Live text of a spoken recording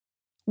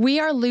We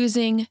are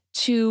losing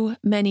too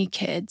many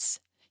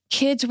kids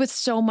with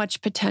so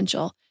much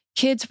potential,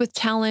 kids with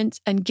talent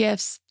and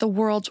gifts the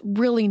world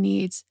really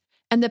needs.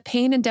 And the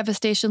pain and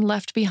devastation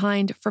left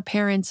behind for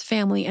parents,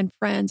 family, and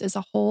friends is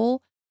a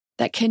hole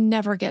that can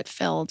never get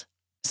filled.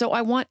 So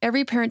I want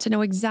every parent to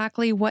know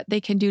exactly what they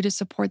can do to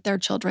support their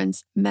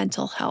children's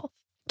mental health.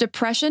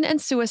 Depression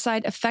and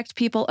suicide affect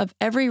people of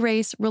every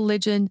race,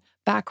 religion,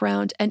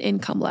 background, and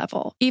income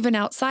level. Even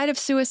outside of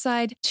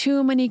suicide,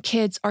 too many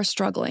kids are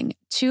struggling.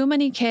 Too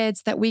many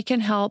kids that we can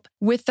help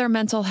with their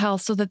mental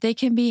health so that they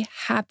can be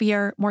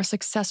happier, more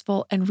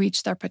successful, and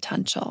reach their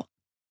potential.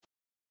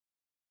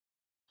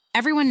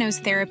 Everyone knows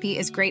therapy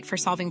is great for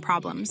solving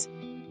problems,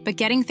 but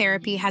getting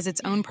therapy has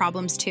its own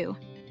problems too,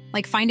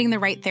 like finding the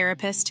right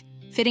therapist,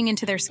 fitting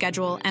into their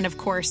schedule, and of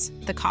course,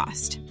 the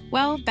cost.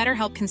 Well,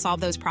 BetterHelp can solve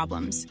those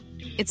problems.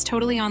 It's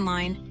totally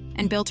online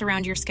and built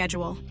around your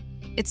schedule.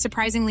 It's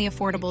surprisingly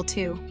affordable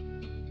too.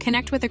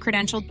 Connect with a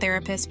credentialed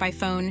therapist by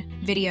phone,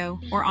 video,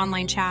 or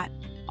online chat,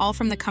 all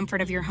from the comfort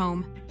of your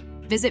home.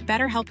 Visit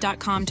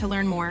BetterHelp.com to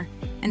learn more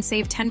and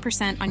save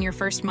 10% on your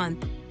first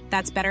month.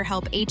 That's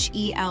BetterHelp,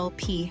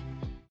 H-E-L-P.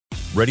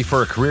 Ready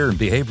for a career in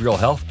behavioral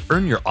health?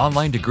 Earn your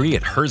online degree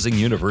at Herzing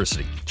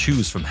University.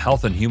 Choose from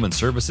health and human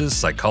services,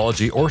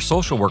 psychology, or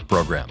social work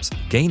programs.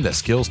 Gain the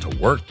skills to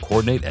work,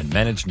 coordinate, and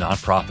manage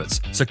nonprofits.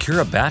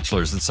 Secure a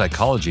bachelor's in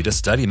psychology to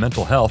study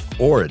mental health,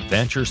 or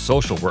advance your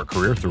social work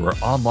career through our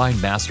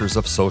online Masters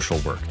of Social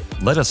Work.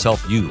 Let us help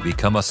you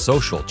become a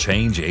social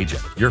change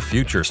agent. Your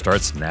future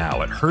starts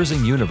now at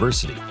Herzing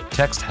University.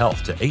 Text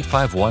HEALTH to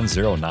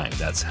 85109.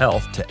 That's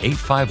HEALTH to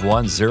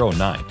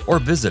 85109. Or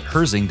visit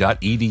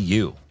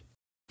herzing.edu.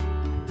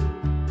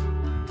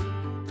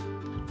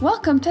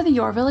 Welcome to the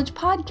Your Village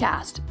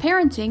podcast,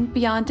 Parenting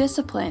Beyond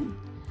Discipline.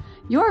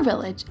 Your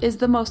Village is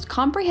the most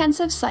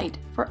comprehensive site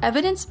for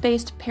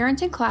evidence-based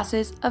parenting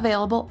classes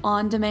available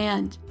on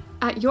demand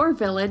at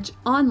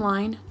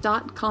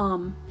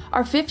yourvillageonline.com.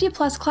 Our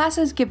 50-plus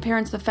classes give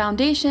parents the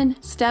foundation,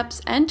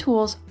 steps, and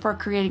tools for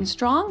creating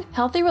strong,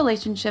 healthy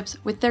relationships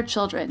with their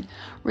children,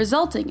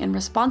 resulting in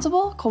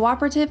responsible,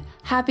 cooperative,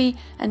 happy,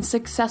 and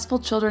successful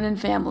children and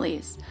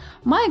families.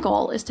 My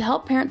goal is to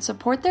help parents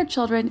support their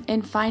children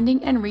in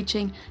finding and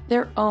reaching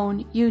their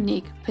own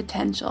unique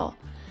potential.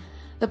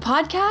 The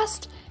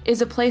podcast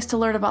is a place to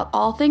learn about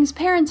all things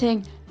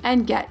parenting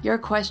and get your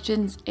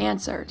questions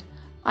answered.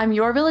 I'm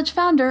Your Village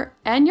founder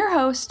and your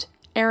host,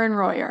 Erin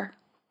Royer.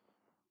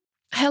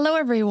 Hello,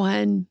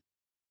 everyone.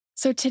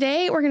 So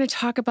today we're going to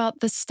talk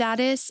about the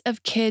status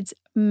of kids'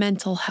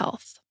 mental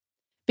health,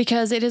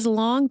 because it has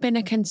long been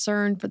a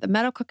concern for the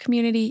medical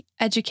community,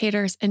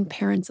 educators, and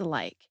parents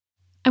alike.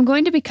 I'm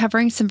going to be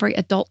covering some very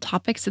adult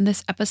topics in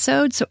this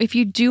episode, so if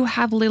you do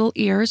have little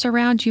ears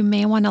around, you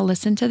may want to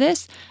listen to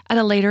this at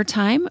a later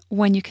time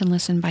when you can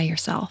listen by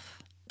yourself.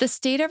 The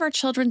state of our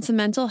children's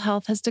mental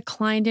health has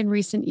declined in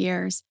recent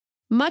years,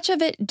 much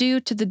of it due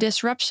to the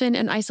disruption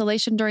and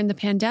isolation during the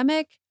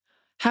pandemic.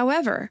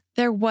 However,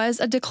 there was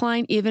a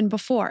decline even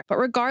before, but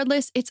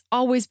regardless, it's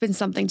always been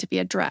something to be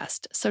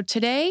addressed. So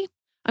today,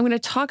 I'm going to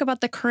talk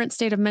about the current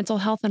state of mental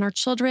health in our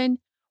children,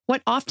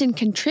 what often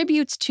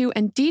contributes to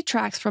and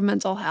detracts from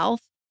mental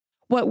health,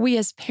 what we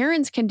as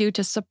parents can do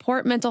to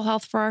support mental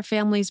health for our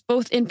families,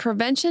 both in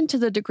prevention to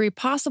the degree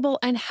possible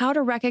and how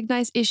to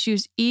recognize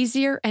issues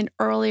easier and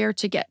earlier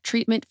to get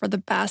treatment for the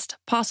best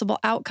possible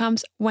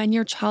outcomes when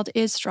your child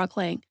is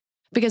struggling.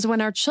 Because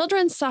when our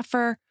children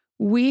suffer,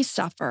 we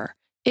suffer.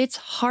 It's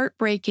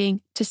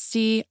heartbreaking to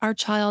see our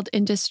child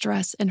in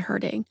distress and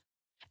hurting.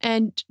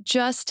 And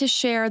just to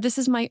share, this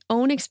is my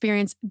own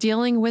experience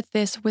dealing with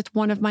this with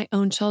one of my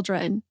own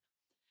children.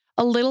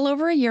 A little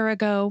over a year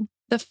ago,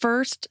 the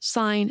first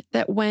sign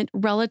that went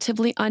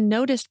relatively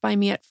unnoticed by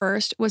me at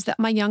first was that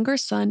my younger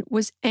son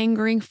was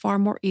angering far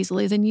more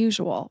easily than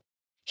usual.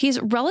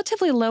 He's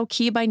relatively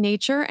low-key by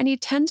nature, and he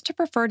tends to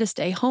prefer to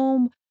stay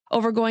home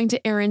over going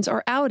to errands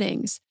or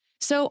outings.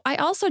 So I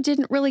also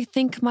didn't really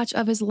think much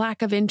of his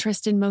lack of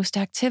interest in most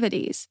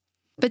activities.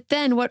 But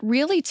then what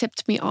really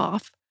tipped me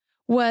off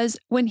was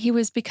when he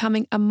was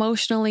becoming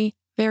emotionally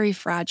very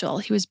fragile.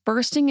 He was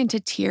bursting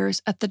into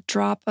tears at the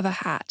drop of a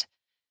hat.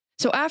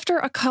 So after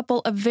a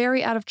couple of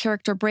very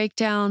out-of-character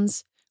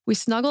breakdowns, we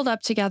snuggled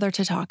up together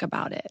to talk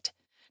about it.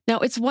 Now,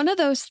 it's one of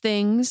those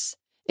things,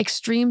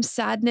 extreme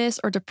sadness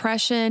or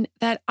depression,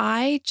 that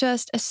I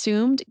just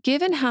assumed,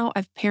 given how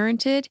I've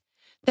parented,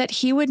 that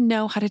he would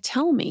know how to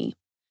tell me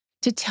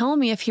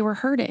if he were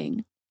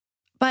hurting.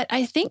 But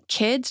I think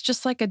kids,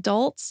 just like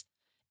adults,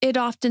 it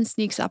often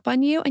sneaks up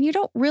on you and you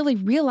don't really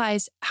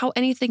realize how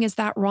anything is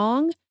that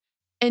wrong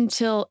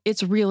until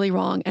it's really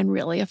wrong and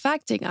really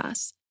affecting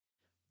us.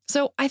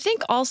 So I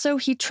think also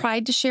he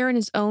tried to share in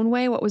his own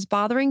way what was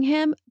bothering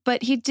him,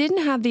 but he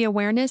didn't have the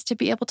awareness to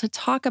be able to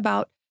talk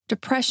about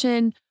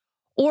depression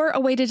or a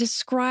way to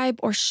describe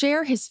or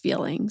share his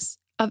feelings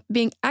of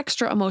being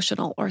extra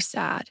emotional or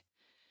sad.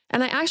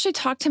 And I actually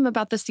talked to him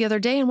about this the other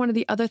day, and one of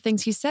the other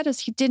things he said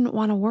is he didn't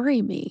want to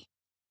worry me.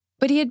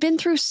 But he had been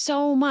through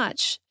so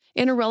much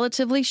in a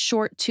relatively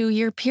short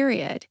 2-year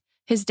period.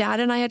 His dad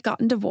and I had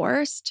gotten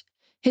divorced.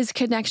 His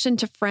connection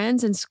to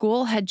friends and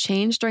school had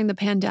changed during the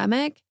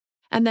pandemic,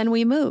 and then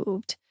we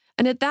moved.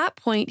 And at that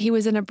point, he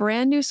was in a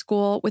brand new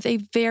school with a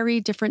very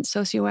different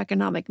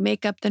socioeconomic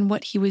makeup than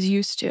what he was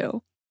used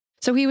to.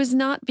 So he was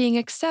not being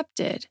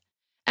accepted.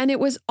 And it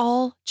was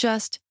all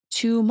just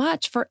too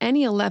much for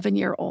any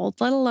 11-year-old,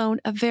 let alone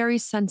a very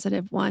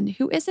sensitive one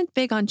who isn't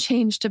big on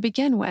change to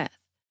begin with.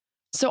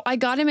 So I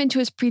got him into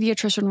his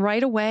pediatrician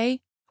right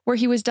away, where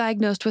he was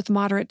diagnosed with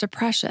moderate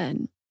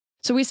depression.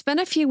 So we spent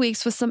a few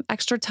weeks with some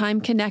extra time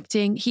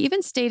connecting. He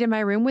even stayed in my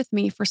room with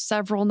me for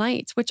several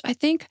nights, which I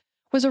think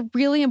was a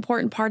really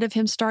important part of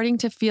him starting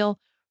to feel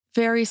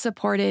very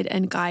supported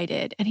and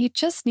guided. And he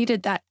just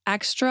needed that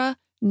extra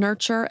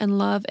nurture and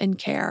love and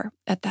care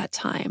at that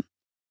time,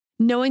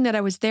 knowing that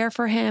I was there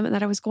for him and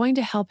that I was going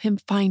to help him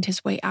find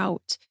his way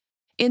out.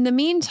 In the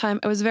meantime,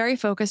 I was very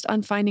focused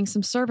on finding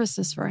some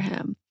services for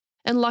him.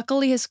 And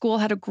luckily, his school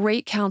had a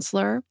great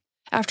counselor.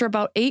 After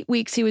about 8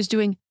 weeks, he was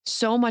doing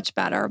so much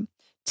better.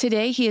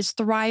 Today, he is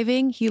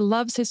thriving. He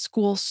loves his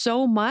school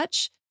so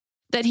much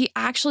that he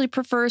actually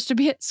prefers to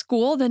be at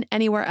school than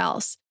anywhere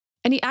else.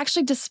 And he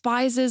actually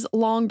despises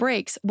long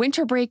breaks.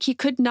 Winter break, he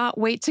could not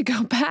wait to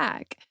go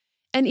back.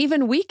 And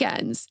even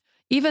weekends,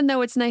 even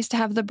though it's nice to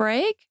have the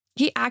break,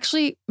 he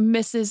actually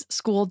misses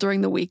school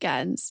during the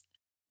weekends.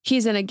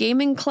 He's in a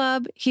gaming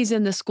club. He's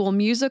in the school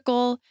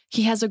musical.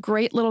 He has a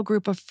great little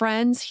group of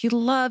friends. He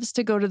loves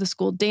to go to the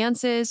school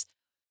dances.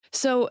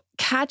 So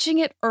catching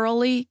it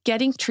early,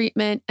 getting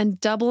treatment,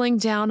 and doubling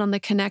down on the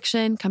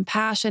connection,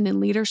 compassion, and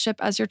leadership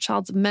as your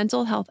child's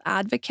mental health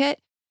advocate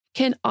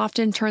can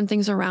often turn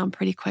things around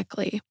pretty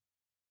quickly.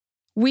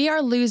 We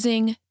are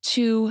losing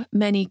too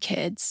many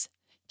kids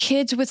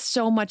with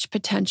so much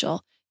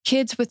potential,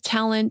 kids with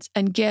talent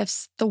and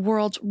gifts the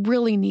world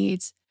really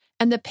needs.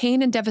 And the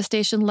pain and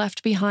devastation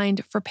left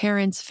behind for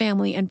parents,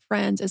 family, and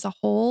friends is a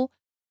hole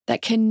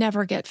that can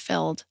never get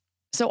filled.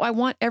 So I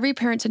want every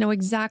parent to know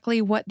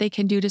exactly what they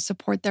can do to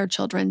support their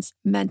children's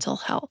mental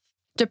health.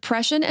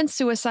 Depression and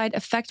suicide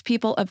affect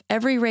people of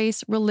every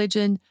race,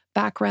 religion,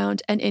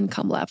 background, and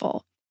income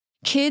level.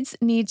 Kids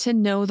need to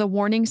know the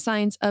warning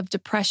signs of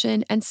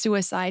depression and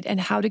suicide and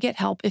how to get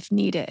help if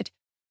needed.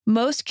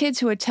 Most kids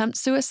who attempt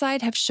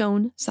suicide have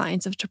shown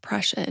signs of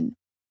depression.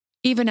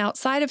 Even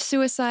outside of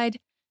suicide,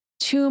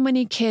 too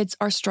many kids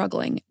are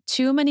struggling.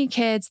 Too many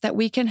kids that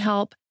we can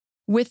help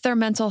with their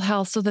mental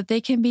health so that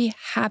they can be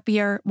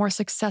happier, more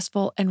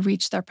successful, and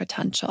reach their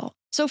potential.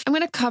 So I'm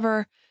going to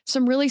cover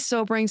some really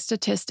sobering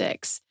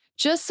statistics,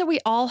 just so we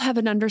all have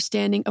an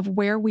understanding of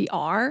where we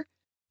are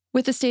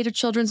with the state of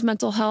children's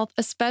mental health,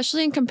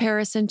 especially in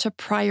comparison to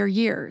prior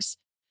years.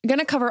 I'm going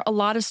to cover a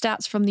lot of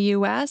stats from the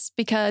US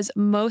because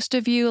most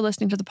of you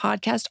listening to the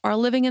podcast are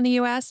living in the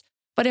US,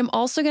 but I'm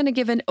also going to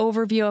give an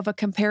overview of a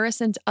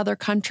comparison to other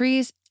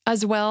countries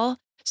as well,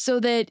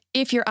 so that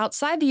if you're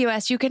outside the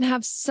US, you can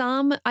have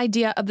some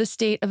idea of the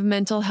state of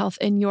mental health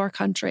in your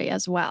country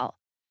as well.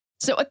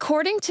 So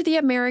according to the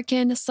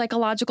American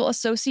Psychological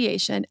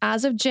Association,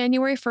 as of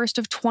January 1st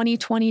of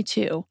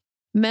 2022,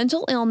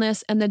 mental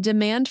illness and the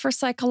demand for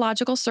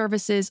psychological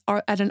services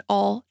are at an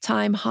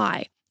all-time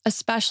high,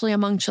 especially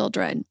among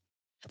children.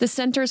 The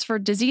Centers for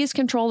Disease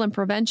Control and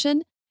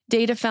Prevention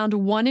data found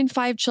 1 in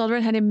 5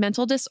 children had a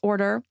mental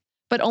disorder,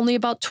 but only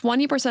about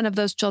 20% of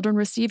those children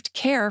received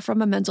care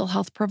from a mental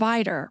health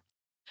provider.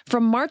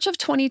 From March of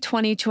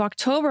 2020 to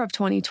October of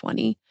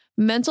 2020,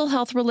 mental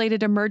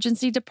health-related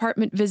emergency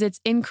department visits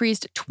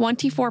increased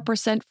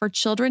 24% for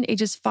children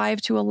ages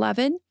 5 to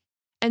 11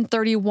 and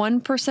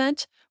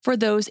 31% for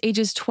those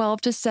ages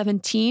 12 to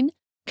 17,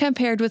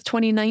 compared with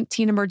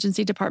 2019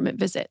 emergency department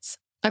visits,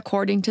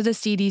 according to the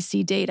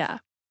CDC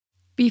data.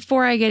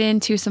 Before I get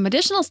into some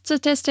additional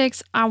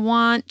statistics, I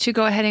want to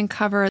go ahead and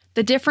cover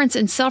the difference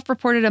in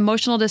self-reported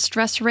emotional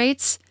distress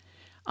rates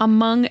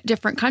among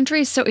different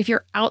countries. So if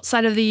you're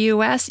outside of the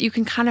US, you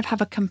can kind of have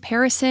a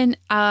comparison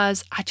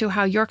as to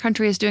how your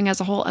country is doing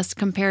as a whole as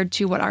compared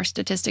to what our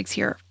statistics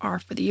here are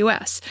for the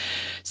US.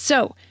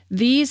 So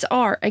these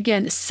are,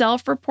 again,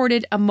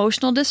 self-reported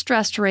emotional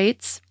distress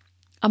rates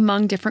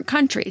among different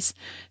countries.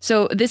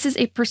 So this is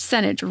a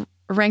percentage,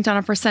 ranked on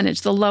a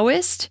percentage. The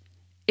lowest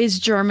is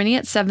Germany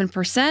at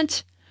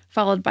 7%,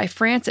 followed by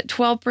France at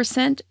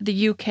 12%,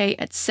 the UK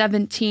at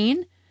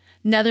 17%,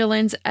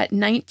 Netherlands at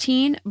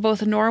 19%,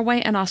 both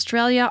Norway and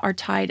Australia are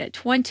tied at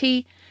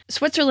 20%,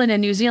 Switzerland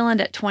and New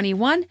Zealand at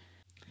 21%,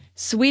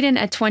 Sweden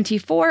at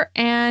 24%,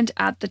 and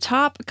at the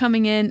top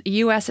coming in,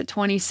 US at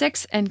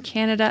 26% and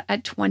Canada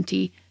at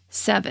 27%.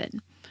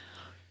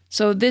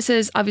 So this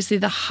is obviously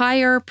the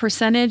higher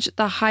percentage,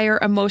 the higher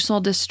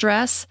emotional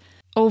distress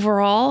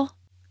overall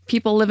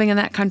people living in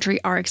that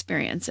country are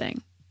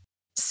experiencing.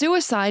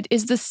 Suicide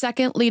is the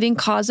second leading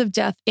cause of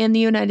death in the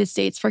United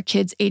States for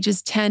kids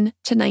ages 10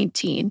 to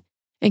 19.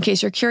 In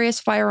case you're curious,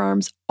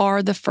 firearms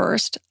are the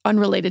first,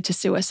 unrelated to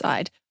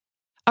suicide.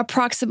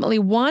 Approximately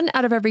 1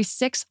 out of every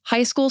 6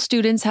 high school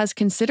students has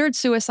considered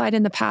suicide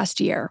in the past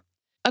year.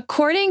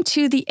 According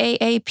to the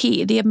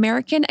AAP, the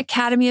American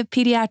Academy of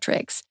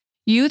Pediatrics,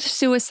 youth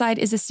suicide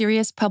is a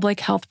serious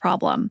public health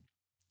problem.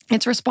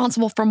 It's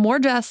responsible for more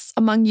deaths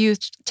among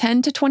youth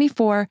 10 to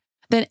 24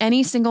 than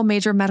any single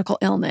major medical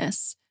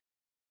illness.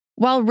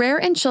 While rare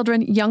in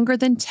children younger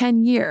than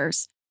 10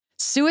 years,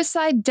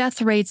 suicide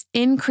death rates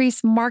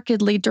increase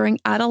markedly during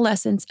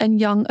adolescence and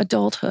young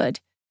adulthood.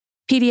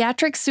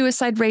 Pediatric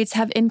suicide rates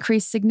have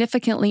increased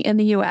significantly in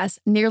the U.S.,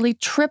 nearly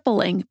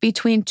tripling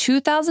between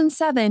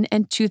 2007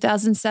 and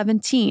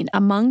 2017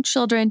 among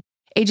children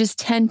ages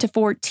 10 to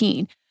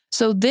 14.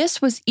 So this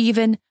was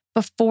even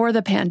before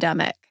the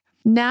pandemic.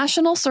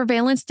 National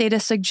surveillance data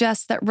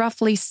suggests that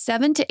roughly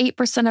 7 to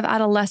 8% of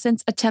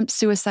adolescents attempt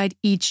suicide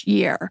each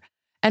year,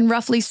 and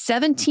roughly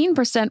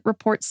 17%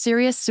 report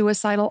serious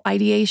suicidal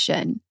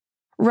ideation.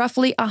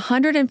 Roughly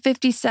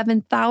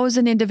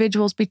 157,000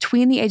 individuals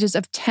between the ages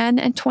of 10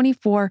 and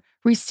 24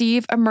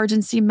 receive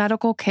emergency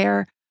medical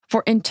care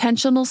for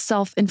intentional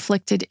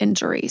self-inflicted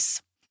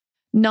injuries.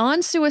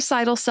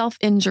 Non-suicidal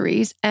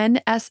self-injuries,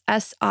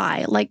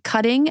 NSSI, like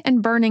cutting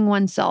and burning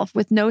oneself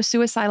with no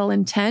suicidal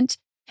intent,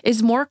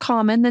 is more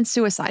common than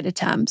suicide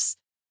attempts,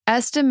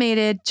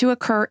 estimated to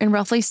occur in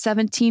roughly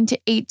 17 to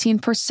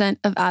 18%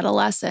 of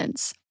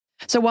adolescents.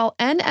 So while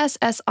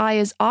NSSI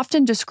is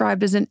often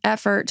described as an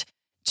effort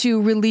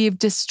to relieve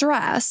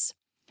distress,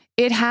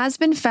 it has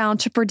been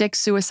found to predict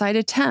suicide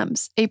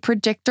attempts, a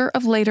predictor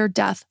of later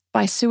death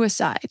by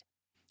suicide.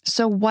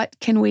 So what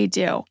can we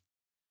do?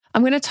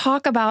 I'm going to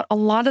talk about a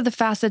lot of the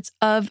facets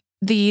of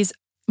these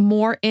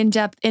more in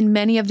depth in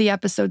many of the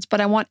episodes,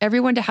 but I want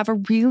everyone to have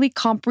a really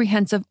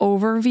comprehensive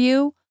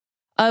overview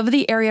of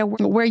the area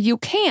where you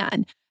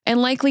can and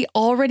likely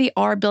already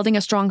are building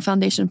a strong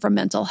foundation for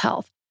mental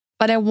health.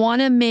 But I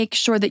want to make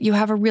sure that you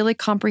have a really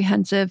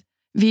comprehensive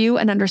view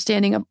and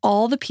understanding of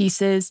all the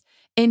pieces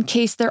in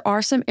case there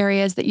are some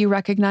areas that you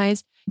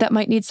recognize that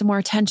might need some more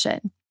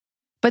attention.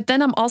 But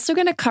then I'm also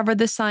going to cover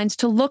the signs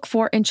to look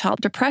for in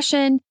child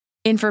depression,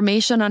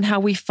 information on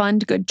how we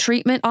fund good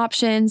treatment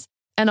options,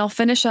 and I'll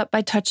finish up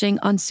by touching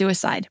on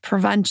suicide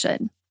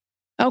prevention.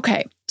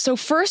 Okay, so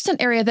first, an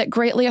area that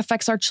greatly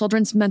affects our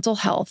children's mental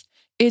health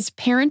is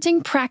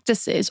parenting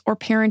practices or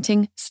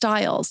parenting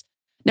styles.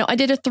 Now, I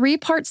did a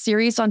 3-part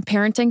series on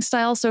parenting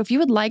styles, so if you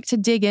would like to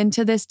dig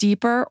into this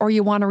deeper or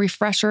you want a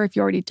refresher if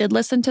you already did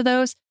listen to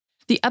those,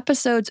 the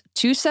episodes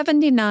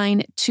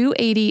 279,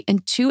 280,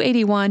 and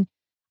 281,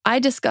 I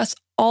discuss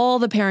all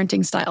the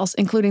parenting styles,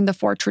 including the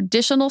 4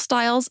 traditional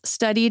styles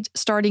studied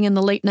starting in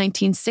the late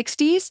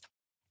 1960s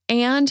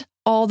and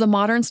all the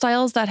modern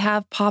styles that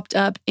have popped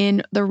up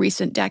in the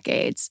recent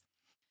decades.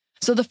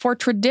 So the 4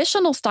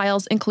 traditional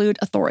styles include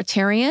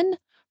authoritarian,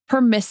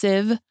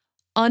 permissive,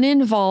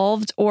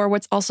 uninvolved, or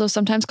what's also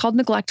sometimes called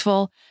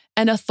neglectful,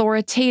 and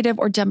authoritative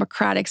or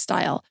democratic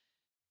style.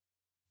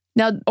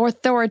 Now,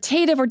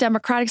 authoritative or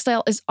democratic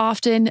style is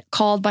often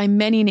called by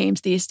many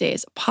names these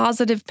days: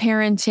 positive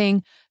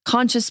parenting,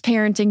 conscious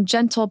parenting,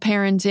 gentle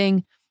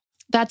parenting.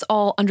 That's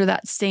all under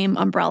that same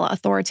umbrella,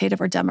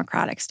 authoritative or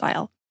democratic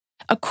style.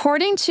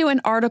 According to an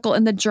article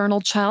in the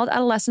journal Child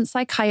Adolescent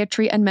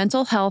Psychiatry and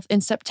Mental Health in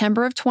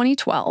September of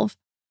 2012,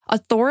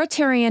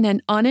 authoritarian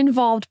and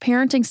uninvolved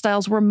parenting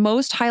styles were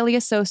most highly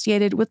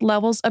associated with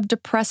levels of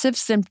depressive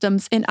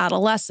symptoms in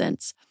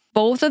adolescents.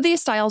 Both of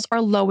these styles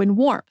are low in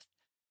warmth,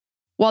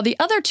 while the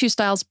other 2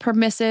 styles,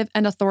 permissive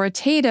and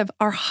authoritative,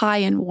 are high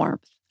in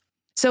warmth.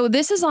 So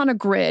this is on a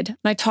grid, and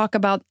I talk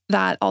about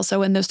that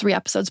also in those 3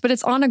 episodes, but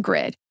it's on a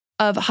grid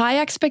of high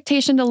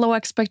expectation to low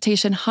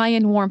expectation, high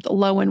in warmth,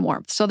 low in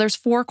warmth. So there's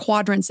 4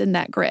 quadrants in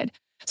that grid.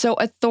 So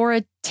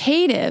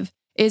authoritative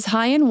is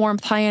high in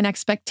warmth, high in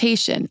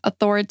expectation.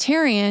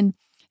 Authoritarian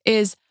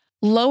is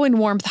low in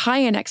warmth, high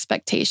in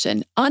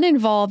expectation.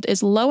 Uninvolved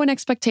is low in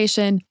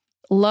expectation,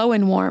 low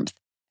in warmth.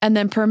 And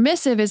then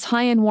permissive is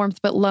high in warmth,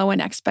 but low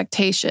in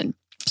expectation.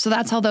 So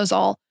that's how those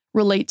all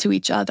relate to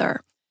each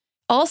other.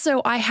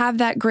 Also, I have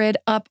that grid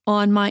up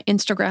on my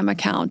Instagram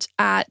account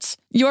at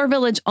Your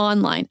Village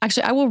Online.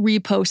 Actually, I will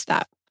repost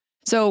that.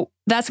 So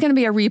that's going to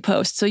be a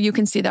repost, so you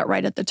can see that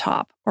right at the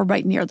top or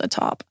right near the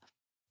top.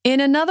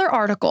 In another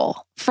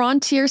article,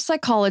 Frontier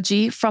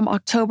Psychology from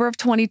October of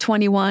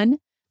 2021,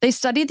 they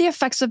studied the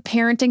effects of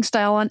parenting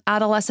style on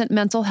adolescent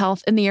mental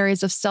health in the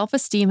areas of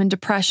self-esteem and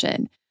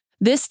depression.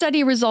 This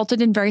study resulted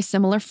in very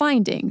similar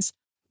findings.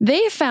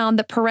 They found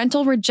that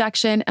parental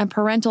rejection and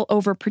parental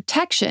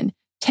overprotection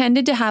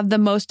tended to have the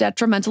most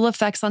detrimental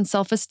effects on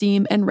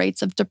self-esteem and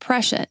rates of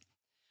depression.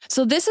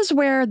 So this is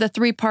where the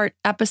 3-part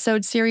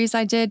episode series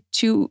I did,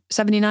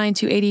 279,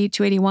 280,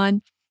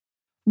 281,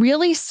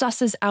 really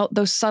susses out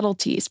those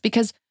subtleties,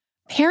 because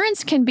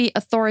parents can be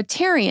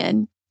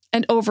authoritarian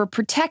and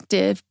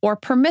overprotective or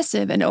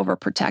permissive and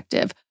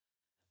overprotective.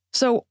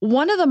 So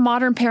one of the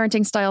modern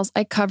parenting styles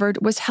I covered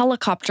was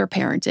helicopter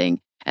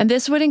parenting, and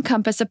this would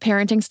encompass a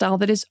parenting style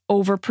that is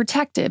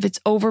overprotective, it's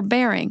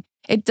overbearing.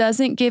 It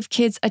doesn't give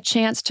kids a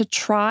chance to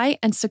try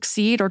and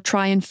succeed or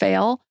try and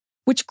fail,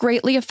 which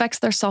greatly affects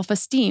their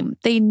self-esteem.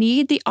 They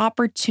need the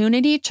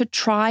opportunity to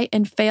try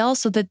and fail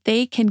so that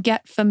they can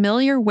get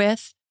familiar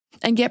with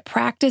and get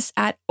practice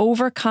at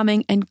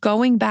overcoming and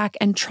going back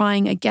and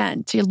trying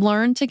again to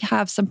learn to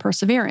have some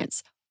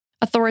perseverance.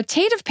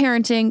 Authoritative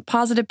parenting,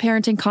 positive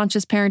parenting,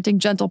 conscious parenting,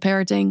 gentle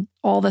parenting,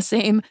 all the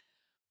same.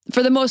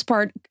 For the most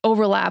part,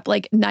 overlap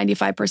like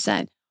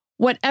 95%.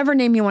 Whatever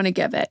name you want to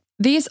give it.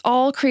 These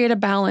all create a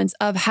balance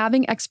of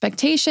having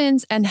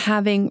expectations and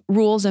having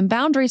rules and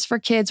boundaries for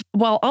kids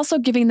while also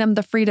giving them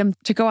the freedom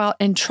to go out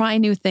and try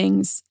new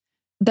things.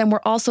 Then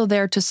we're also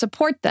there to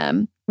support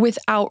them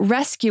without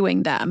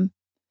rescuing them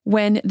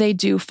when they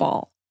do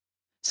fall.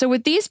 So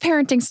with these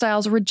parenting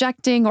styles,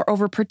 rejecting or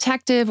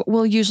overprotective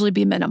will usually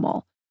be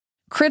minimal.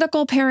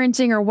 Critical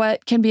parenting, or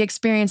what can be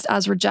experienced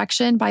as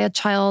rejection by a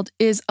child,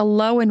 is a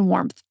low in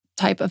warmth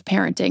type of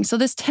parenting. So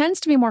this tends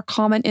to be more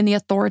common in the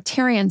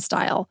authoritarian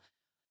style.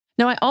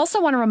 Now, I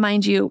also want to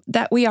remind you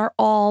that we are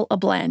all a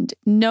blend.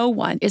 No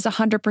one is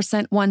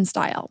 100% one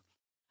style.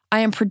 I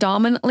am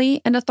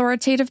predominantly an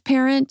authoritative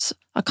parent,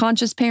 a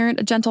conscious parent,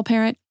 a gentle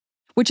parent,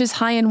 which is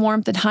high in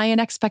warmth and high in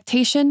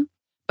expectation.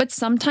 But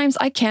sometimes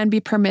I can be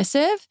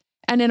permissive,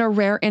 and in a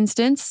rare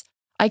instance,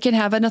 I can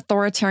have an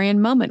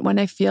authoritarian moment when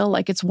I feel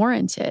like it's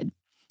warranted.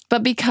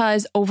 But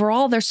because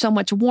overall there's so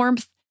much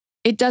warmth,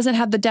 it doesn't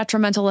have the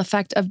detrimental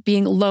effect of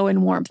being low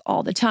in warmth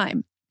all the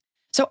time.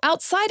 So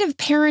outside of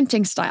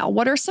parenting style,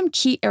 what are some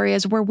key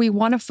areas where we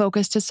want to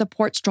focus to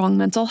support strong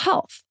mental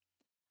health?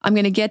 I'm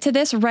going to get to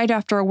this right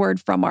after a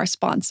word from our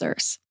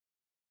sponsors.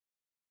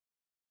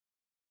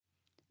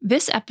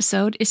 This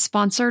episode is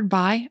sponsored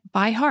by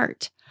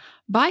ByHeart.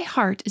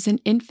 ByHeart is an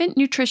infant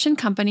nutrition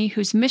company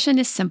whose mission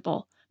is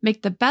simple: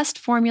 make the best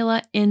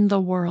formula in the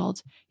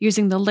world.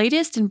 Using the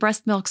latest in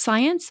breast milk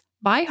science,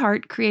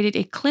 ByHeart created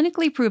a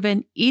clinically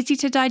proven,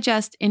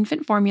 easy-to-digest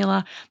infant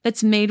formula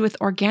that's made with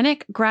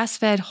organic,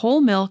 grass-fed whole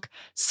milk,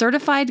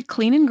 certified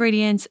clean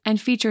ingredients, and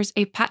features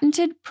a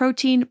patented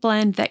protein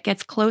blend that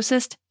gets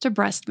closest to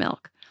breast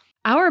milk.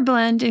 Our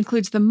blend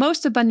includes the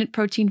most abundant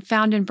protein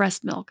found in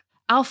breast milk,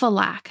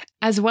 alpha-lac,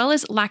 as well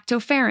as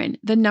lactoferrin,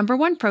 the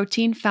 #1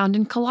 protein found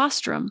in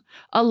colostrum,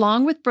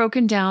 along with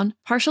broken down,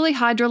 partially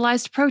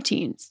hydrolyzed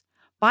proteins.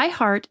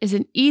 ByHeart is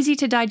an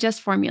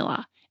easy-to-digest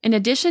formula. In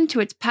addition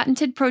to its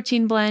patented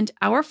protein blend,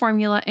 our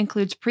formula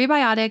includes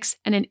prebiotics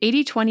and an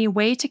 80-20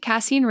 whey to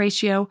casein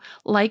ratio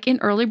like in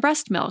early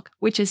breast milk,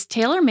 which is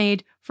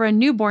tailor-made for a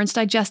newborn's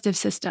digestive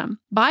system.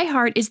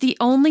 ByHeart is the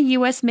only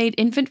U.S.-made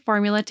infant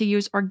formula to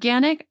use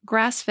organic,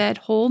 grass-fed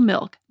whole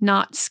milk,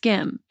 not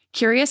skim.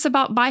 Curious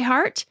about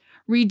ByHeart?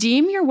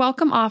 Redeem your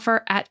welcome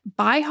offer at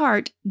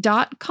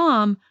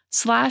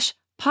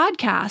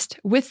byheart.com/podcast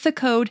with the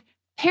code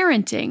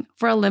parenting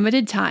for a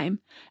limited time.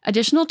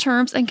 Additional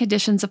terms and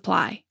conditions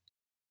apply.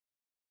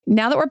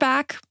 Now that we're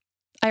back,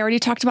 I already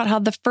talked about how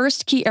the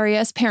first key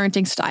area is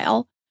parenting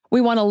style. We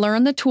want to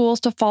learn the tools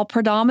to fall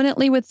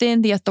predominantly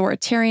within the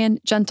authoritarian,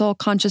 gentle,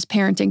 conscious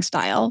parenting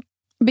style,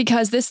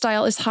 because this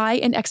style is high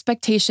in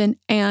expectation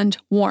and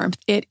warmth.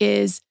 It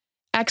is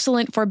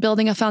excellent for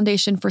building a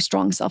foundation for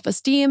strong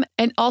self-esteem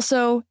and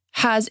also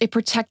has a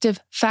protective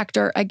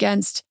factor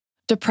against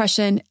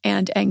depression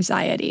and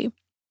anxiety.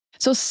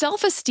 So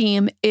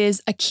self-esteem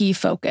is a key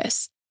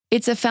focus.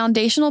 It's a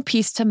foundational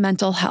piece to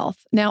mental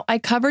health. Now, I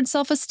covered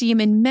self-esteem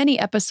in many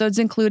episodes,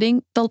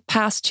 including the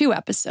past 2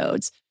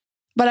 episodes,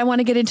 but I want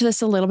to get into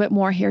this a little bit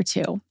more here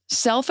too.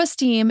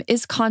 Self-esteem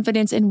is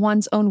confidence in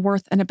one's own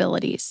worth and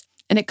abilities,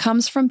 and it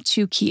comes from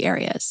 2 key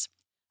areas: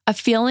 a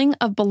feeling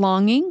of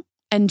belonging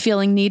and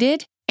feeling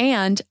needed,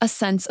 and a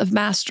sense of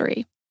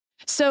mastery.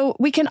 So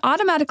we can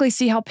automatically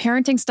see how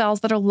parenting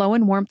styles that are low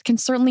in warmth can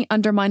certainly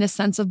undermine a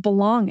sense of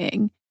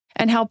belonging,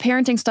 and how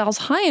parenting styles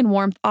high in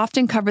warmth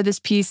often cover this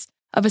piece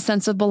of a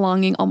sense of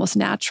belonging almost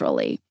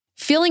naturally.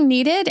 Feeling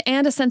needed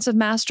and a sense of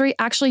mastery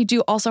actually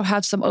do also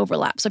have some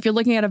overlap. So if you're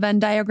looking at a Venn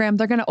diagram,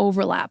 they're going to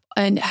overlap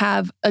and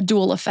have a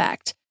dual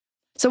effect.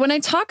 So when I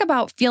talk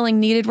about feeling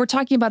needed, we're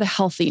talking about a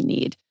healthy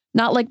need,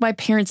 not like my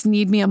parents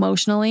need me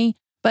emotionally,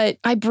 but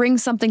I bring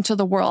something to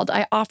the world.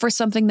 I offer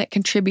something that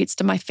contributes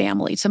to my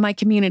family, to my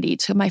community,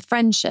 to my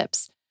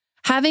friendships.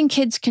 Having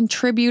kids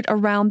contribute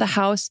around the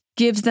house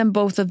gives them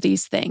both of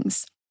these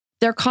things.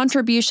 Their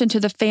contribution to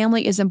the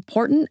family is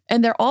important,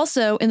 and they're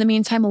also, in the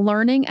meantime,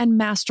 learning and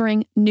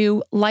mastering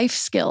new life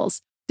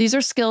skills. These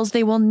are skills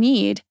they will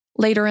need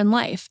later in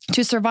life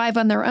to survive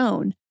on their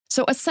own.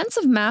 So a sense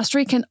of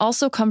mastery can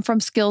also come from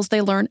skills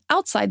they learn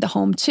outside the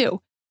home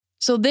too.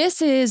 So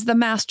this is the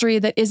mastery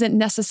that isn't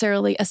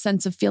necessarily a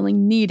sense of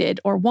feeling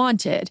needed or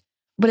wanted,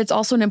 but it's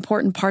also an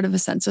important part of a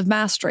sense of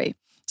mastery.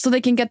 So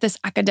they can get this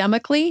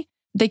academically.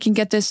 They can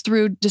get this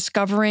through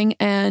discovering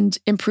and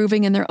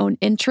improving in their own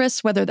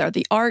interests, whether they're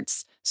the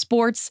arts,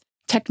 sports,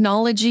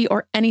 technology,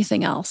 or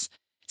anything else.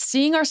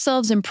 Seeing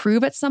ourselves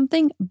improve at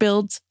something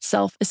builds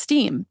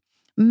self-esteem.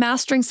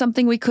 Mastering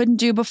something we couldn't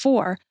do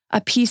before,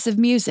 a piece of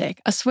music,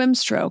 a swim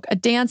stroke, a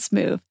dance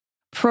move,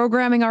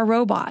 programming our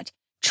robot,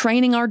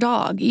 training our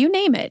dog, you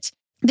name it.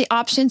 The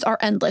options are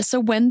endless. So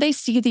when they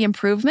see the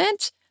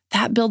improvement,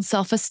 that builds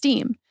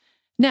self-esteem.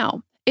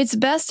 Now, it's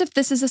best if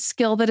this is a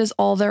skill that is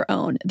all their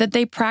own, that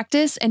they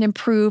practice and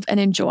improve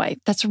and enjoy.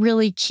 That's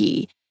really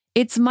key.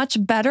 It's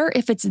much better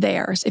if it's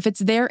theirs, if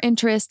it's their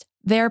interest,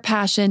 their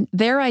passion,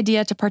 their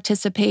idea to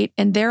participate,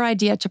 and their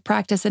idea to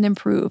practice and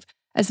improve.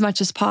 as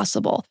much as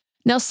possible.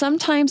 Now,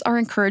 sometimes our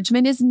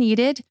encouragement is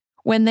needed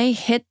when they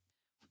hit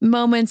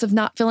moments of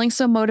not feeling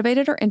so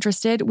motivated or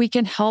interested. We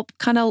can help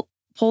kind of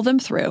pull them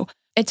through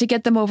and to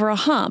get them over a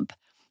hump.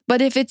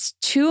 But if it's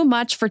too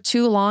much for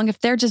too long, if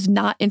they're just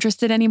not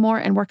interested anymore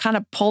and we're kind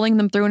of pulling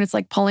them through and it's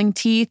like pulling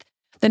teeth,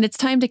 then it's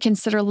time to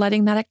consider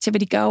letting that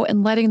activity go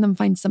and letting them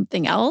find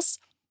something else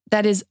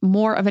that is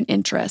more of an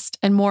interest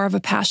and more of a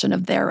passion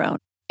of their own.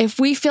 If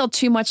we feel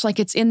too much like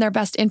it's in their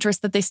best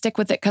interest that they stick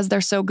with it because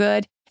they're so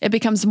good, it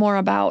becomes more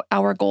about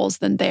our goals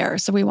than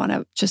theirs. So we want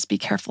to just be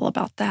careful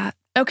about that.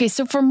 Okay,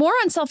 so for more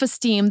on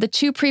self-esteem, the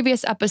 2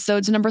 previous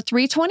episodes, number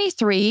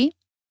 323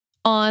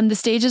 on the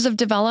stages of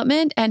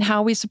development and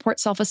how we support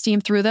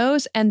self-esteem through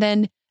those, and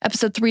then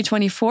episode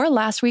 324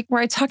 last week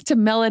where I talked to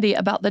Melody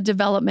about the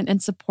development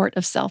and support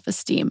of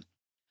self-esteem.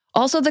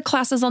 Also, the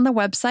classes on the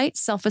website,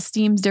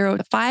 Self-Esteem 0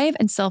 to 5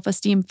 and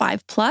Self-Esteem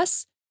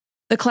 5+.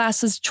 The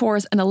classes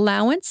Chores and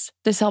Allowance.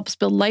 This helps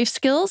build life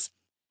skills,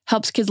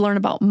 helps kids learn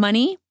about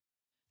money,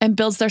 and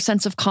builds their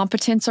sense of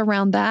competence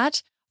around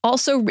that.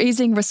 Also,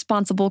 Raising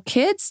Responsible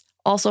Kids,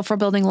 also for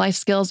building life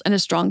skills and a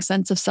strong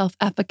sense of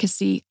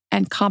self-efficacy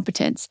and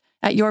competence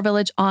at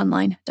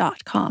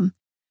yourvillageonline.com.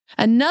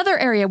 Another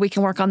area we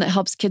can work on that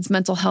helps kids'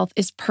 mental health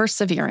is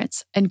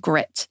perseverance and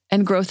grit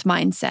and growth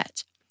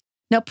mindset.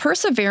 Now,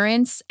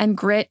 perseverance and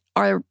grit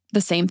are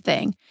the same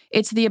thing.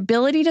 It's the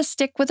ability to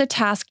stick with a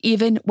task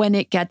even when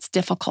it gets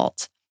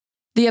difficult.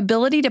 The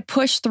ability to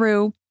push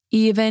through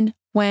even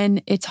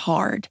when it's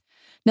hard.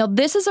 Now,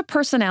 this is a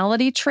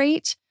personality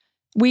trait.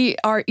 We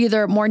are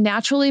either more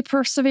naturally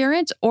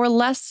perseverant or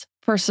less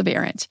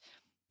perseverant.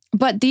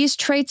 But these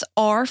traits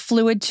are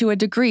fluid to a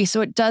degree.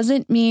 So it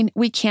doesn't mean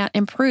we can't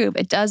improve.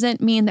 It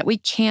doesn't mean that we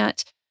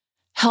can't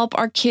help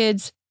our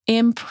kids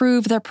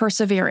improve their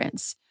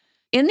perseverance.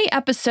 In the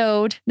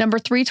episode number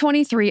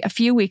 323 a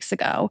few weeks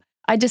ago,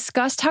 I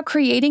discussed how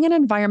creating an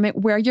environment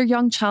where your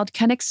young child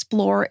can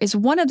explore is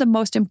one of the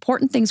most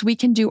important things we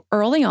can do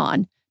early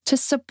on to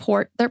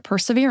support their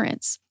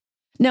perseverance.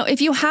 Now,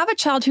 if you have a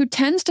child who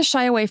tends to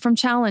shy away from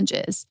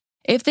challenges,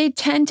 if they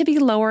tend to be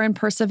lower in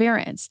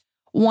perseverance,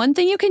 one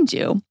thing you can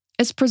do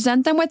is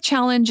present them with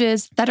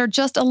challenges that are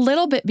just a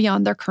little bit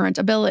beyond their current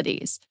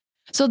abilities.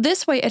 So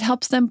this way it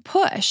helps them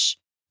push,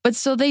 but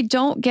so they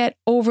don't get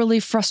overly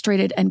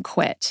frustrated and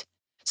quit.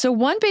 So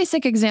one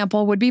basic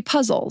example would be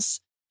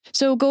puzzles.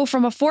 So go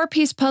from a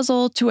 4-piece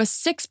puzzle to a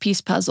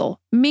 6-piece puzzle,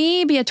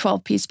 maybe a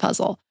 12-piece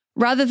puzzle,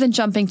 rather than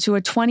jumping to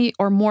a 20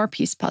 or more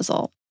piece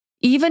puzzle.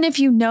 Even if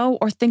you know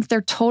or think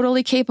they're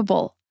totally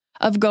capable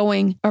of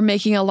going or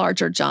making a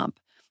larger jump.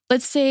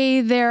 Let's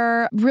say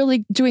they're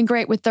really doing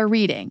great with their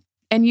reading,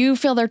 and you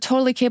feel they're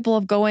totally capable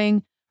of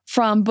going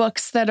from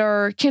books that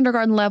are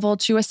kindergarten level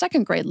to a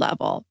 2nd grade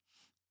level.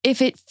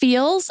 If it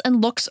feels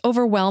and looks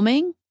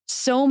overwhelming,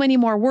 so many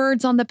more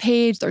words on the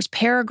page, there's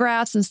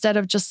paragraphs instead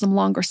of just some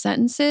longer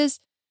sentences,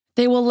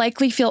 they will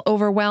likely feel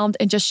overwhelmed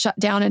and just shut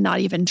down and not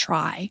even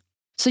try.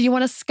 So you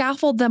want to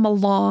scaffold them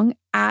along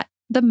at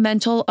the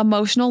mental,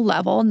 emotional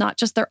level, not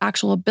just their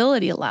actual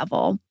ability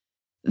level,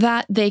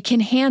 that they can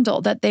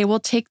handle, that they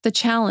will take the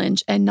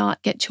challenge and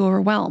not get too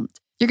overwhelmed.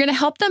 You're going to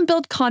help them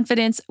build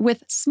confidence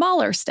with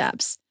smaller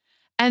steps.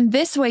 And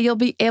this way, you'll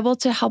be able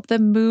to help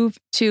them move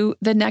to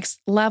the next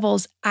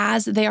levels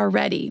as they are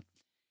ready.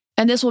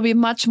 And this will be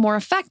much more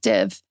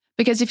effective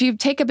because if you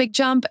take a big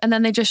jump and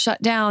then they just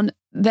shut down,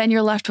 then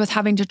you're left with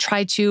having to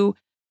try to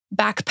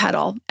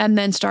backpedal and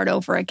then start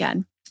over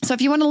again. So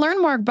if you want to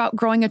learn more about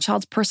growing a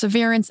child's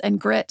perseverance and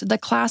grit, the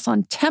class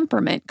on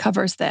temperament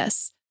covers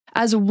this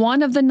as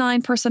one of the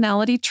 9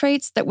 personality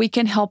traits that we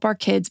can help our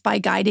kids by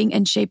guiding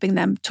and shaping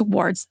them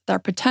towards their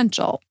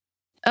potential.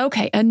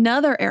 Okay,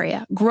 another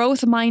area,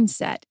 growth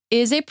mindset,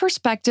 is a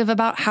perspective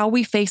about how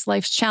we face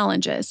life's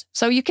challenges.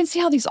 So you can see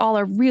how these all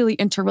are really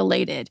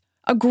interrelated.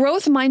 A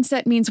growth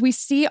mindset means we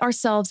see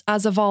ourselves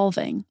as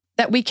evolving,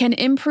 that we can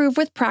improve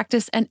with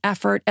practice and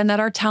effort, and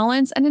that our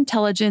talents and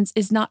intelligence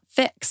is not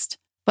fixed,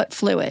 but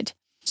fluid.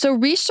 So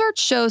research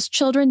shows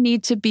children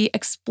need to be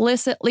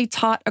explicitly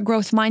taught a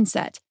growth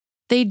mindset.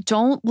 They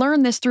don't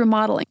learn this through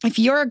modeling. If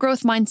you're a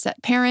growth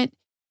mindset parent,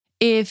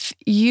 if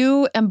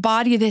you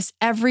embody this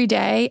every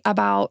day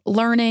about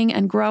learning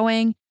and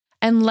growing,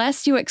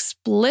 unless you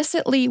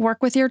explicitly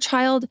work with your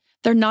child,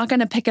 they're not going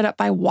to pick it up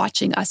by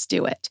watching us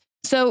do it.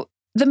 So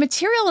the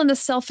material in the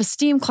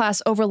self-esteem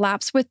class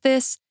overlaps with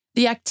this.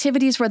 The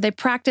activities where they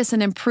practice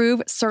and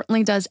improve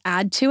certainly does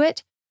add to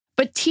it.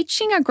 But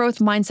teaching a growth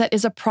mindset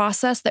is a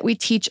process that we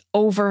teach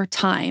over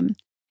time.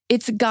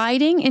 It's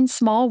guiding in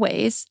small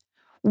ways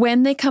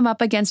when they come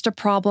up against a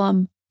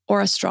problem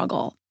or a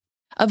struggle,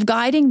 of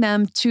guiding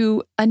them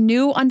to a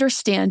new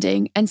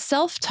understanding and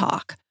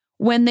self-talk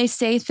when they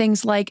say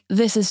things like,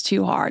 this is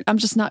too hard. I'm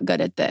just not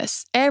good at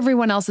this.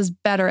 Everyone else is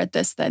better at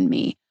this than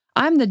me.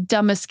 I'm the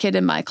dumbest kid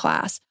in my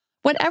class.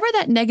 Whatever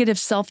that negative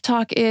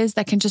self-talk is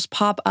that can just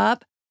pop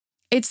up,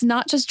 it's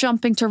not just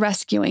jumping to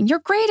rescuing. You're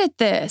great at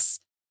this.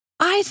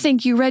 I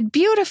think you read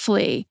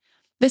beautifully.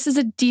 This is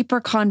a deeper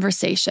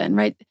conversation,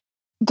 right?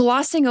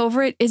 Glossing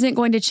over it isn't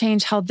going to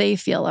change how they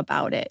feel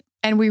about it.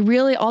 And we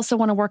really also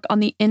want to work on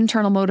the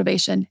internal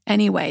motivation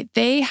anyway.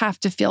 They have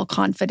to feel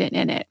confident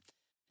in it,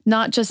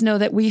 not just know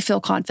that we feel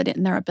confident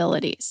in their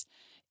abilities.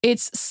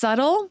 It's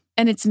subtle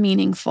and it's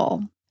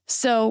meaningful.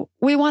 So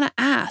we want to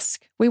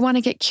ask, we want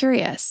to get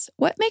curious.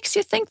 What makes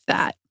you think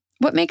that?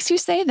 What makes you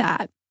say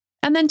that?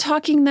 And then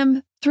talking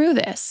them through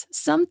this.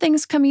 Some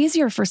things come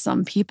easier for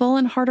some people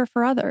and harder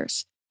for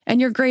others. And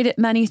you're great at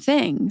many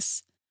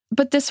things,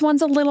 but this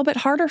one's a little bit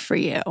harder for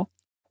you.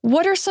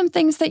 What are some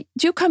things that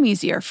do come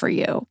easier for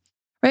you?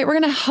 Right? We're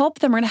going to help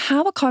them. We're going to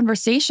have a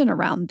conversation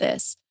around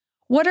this.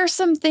 What are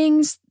some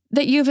things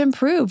that you've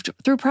improved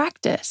through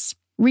practice?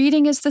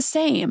 Reading is the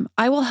same.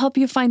 I will help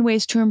you find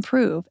ways to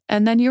improve.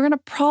 And then you're going to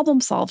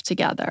problem solve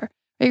together.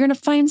 You're going to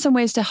find some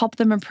ways to help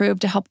them improve,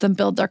 to help them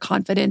build their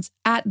confidence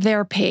at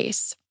their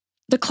pace.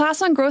 The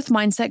class on growth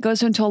mindset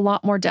goes into a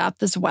lot more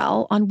depth as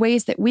well on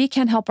ways that we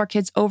can help our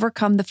kids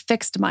overcome the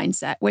fixed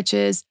mindset, which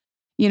is,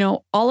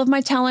 all of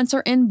my talents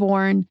are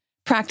inborn.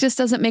 Practice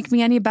doesn't make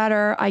me any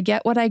better. I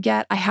get what I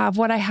get. I have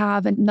what I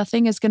have, and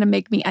nothing is going to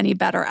make me any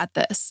better at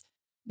this.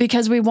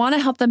 Because we want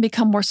to help them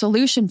become more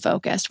solution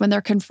focused when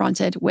they're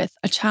confronted with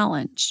a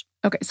challenge.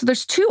 Okay, so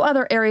there's two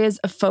other areas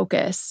of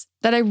focus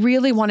that I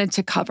really wanted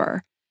to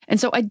cover. And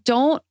so I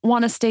don't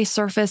want to stay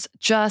surface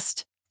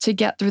just to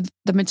get through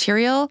the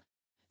material.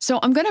 So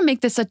I'm going to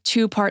make this a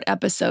 2-part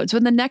episode. So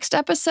in the next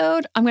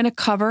episode, I'm going to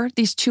cover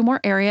these 2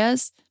 more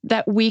areas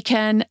that we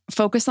can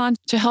focus on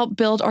to help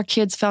build our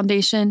kids'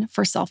 foundation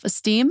for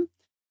self-esteem.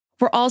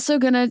 We're also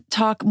going to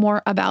talk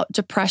more about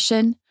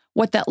depression,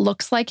 what that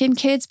looks like in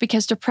kids,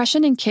 because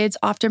depression in kids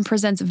often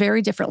presents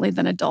very differently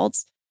than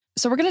adults.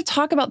 So we're going to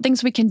talk about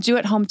things we can do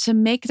at home to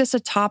make this a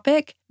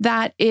topic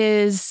that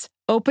is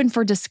open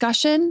for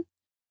discussion,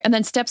 and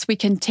then steps we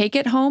can take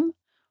at home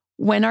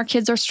when our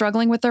kids are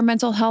struggling with their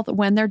mental health,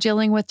 when they're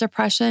dealing with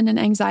depression and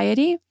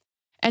anxiety,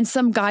 and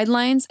some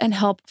guidelines and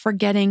help for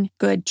getting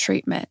good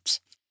treatment.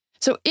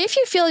 So if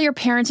you feel your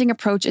parenting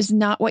approach is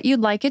not what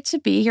you'd like it to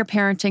be, your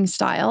parenting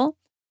style,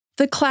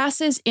 the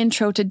classes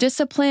Intro to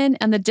Discipline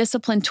and the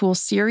Discipline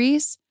Tools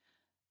series,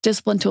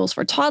 Discipline Tools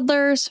for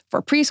toddlers,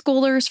 for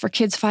preschoolers, for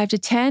kids 5 to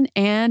 10,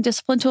 and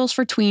Discipline Tools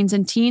for tweens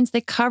and teens,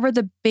 they cover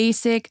the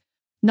basic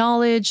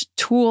knowledge,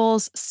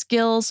 tools,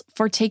 skills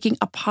for taking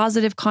a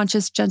positive,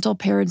 conscious, gentle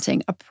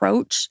parenting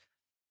approach.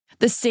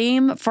 The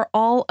same for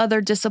all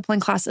other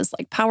discipline classes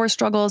like Power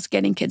Struggles,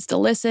 Getting Kids to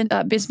Listen,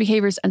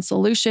 Misbehaviors and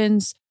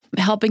Solutions,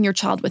 Helping Your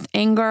Child with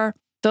Anger.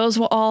 Those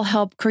will all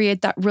help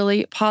create that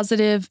really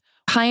positive,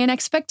 high in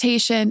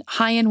expectation,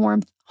 high in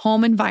warmth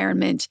home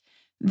environment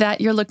that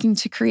you're looking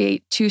to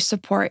create to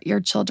support your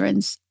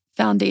children's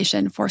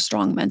foundation for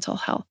strong mental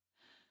health.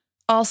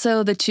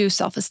 Also, the 2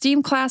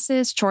 self-esteem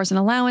classes, Chores and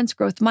Allowance,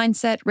 Growth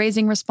Mindset,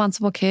 Raising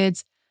Responsible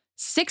Kids,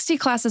 60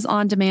 classes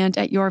on demand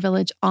at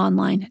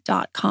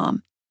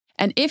yourvillageonline.com.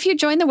 And if you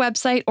join the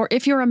website or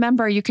if you're a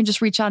member, you can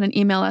just reach out and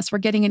email us. We're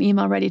getting an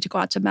email ready to go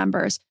out to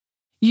members.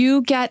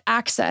 You get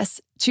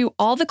access to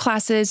all the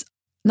classes,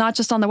 not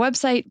just on the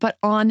website, but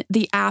on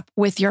the app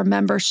with your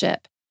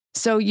membership.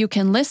 So you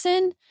can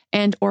listen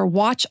and or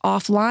watch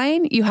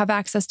offline. You have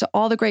access to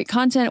all the great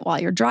content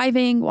while you're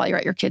driving, while you're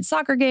at your kid's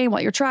soccer game,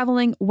 while you're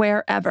traveling,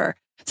 wherever.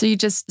 So you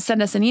just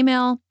send us an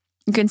email.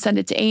 You can send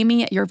it to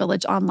Amy at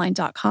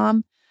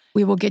yourvillageonline.com.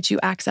 We will get you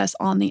access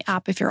on the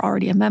app if you're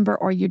already a member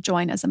or you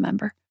join as a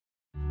member.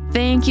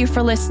 Thank you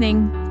for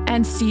listening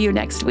and see you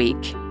next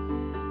week.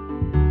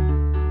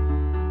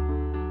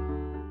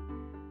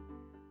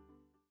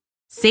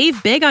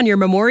 Save big on your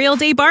Memorial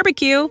Day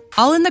barbecue,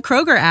 all in the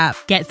Kroger app.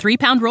 Get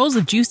 3-pound rolls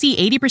of juicy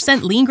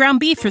 80% lean ground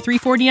beef for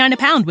 $3.49 a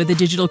pound with a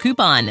digital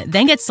coupon.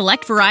 Then get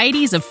select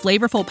varieties of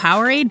flavorful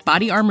Powerade,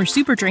 Body Armor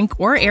Super Drink,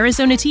 or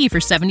Arizona tea for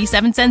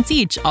 77 cents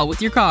each, all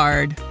with your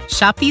card.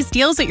 Shop these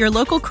deals at your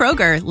local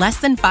Kroger, less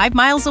than 5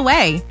 miles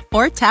away.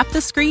 Or tap the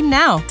screen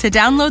now to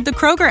download the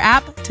Kroger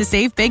app to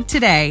save big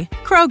today.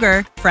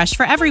 Kroger, fresh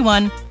for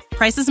everyone.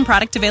 Prices and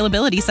product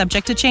availability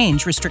subject to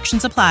change.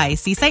 Restrictions apply.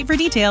 See site for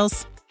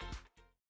details.